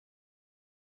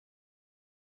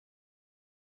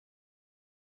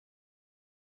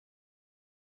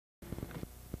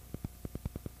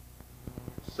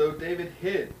So David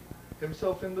hid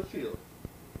himself in the field.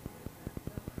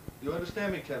 You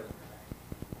understand me, Kevin?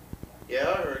 Yeah,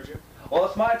 I heard you. Well,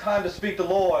 it's my time to speak the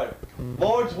Lord.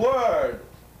 Lord's word.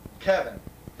 Kevin,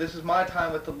 this is my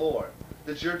time with the Lord.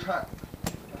 This is your time.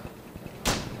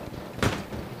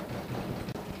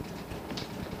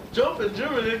 Jumping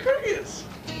German and crickets.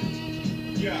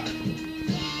 Yeah.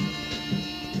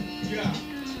 Yeah.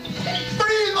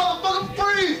 Freeze, motherfucker,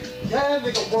 freeze! Yeah,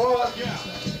 nigga, boy. Yeah.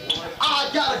 I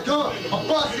got a gun, a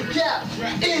busted cap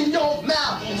in your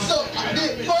mouth, and so I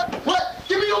did. What?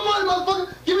 Give me your money,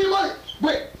 motherfucker. Give me your money.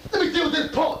 Wait, let me deal with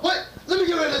this punk. What? Let me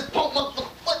get rid of this punk, motherfucker.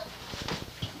 What?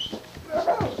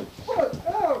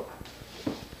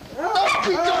 Oh,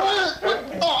 he don't.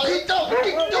 Oh, he don't.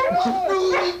 He don't.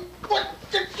 What?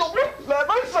 Let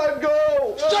my son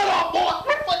go! Shut up, boy!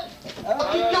 What?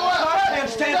 Keep your ass. I can't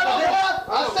stand for this.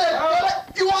 I said,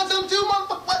 what? You want some too,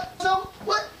 motherfucker? What? Some?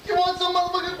 What? You want some,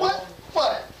 motherfucker? What?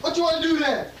 What? What you want to do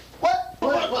then? What?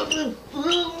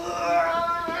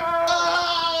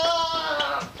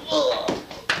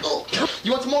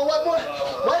 You want some more what, boy?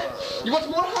 What? You want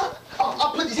some more, huh?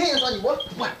 I'll put these hands on you, boy.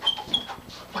 What?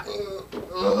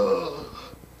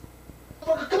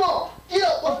 Motherfucker, come on. Get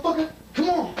up, motherfucker. Come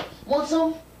on. Want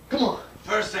some? Come on.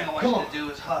 First thing I want you to do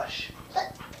is hush.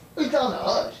 What? What are you telling me,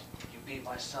 hush? You beat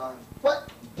my son. What?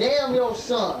 Damn your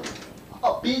son.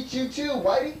 I'll beat you too,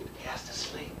 Whitey. He has to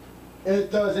sleep.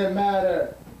 It doesn't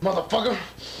matter. Motherfucker.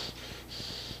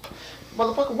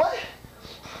 Motherfucker, what?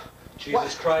 Jesus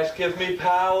What? Christ, give me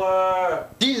power!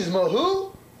 Jesus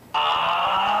who?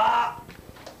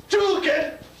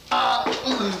 Jukin!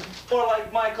 More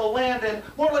like Michael Landon.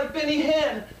 More like Benny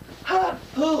Hinn. Huh?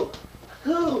 Who?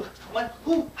 What?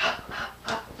 Who?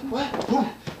 What? Who?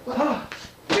 What?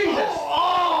 Jesus!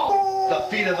 The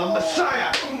feet of the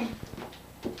Messiah!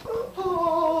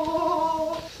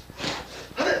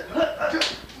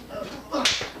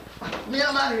 Man,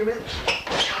 I'm out of here, man.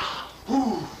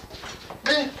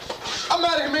 Man, I'm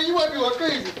out of here, man. You might be going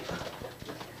crazy.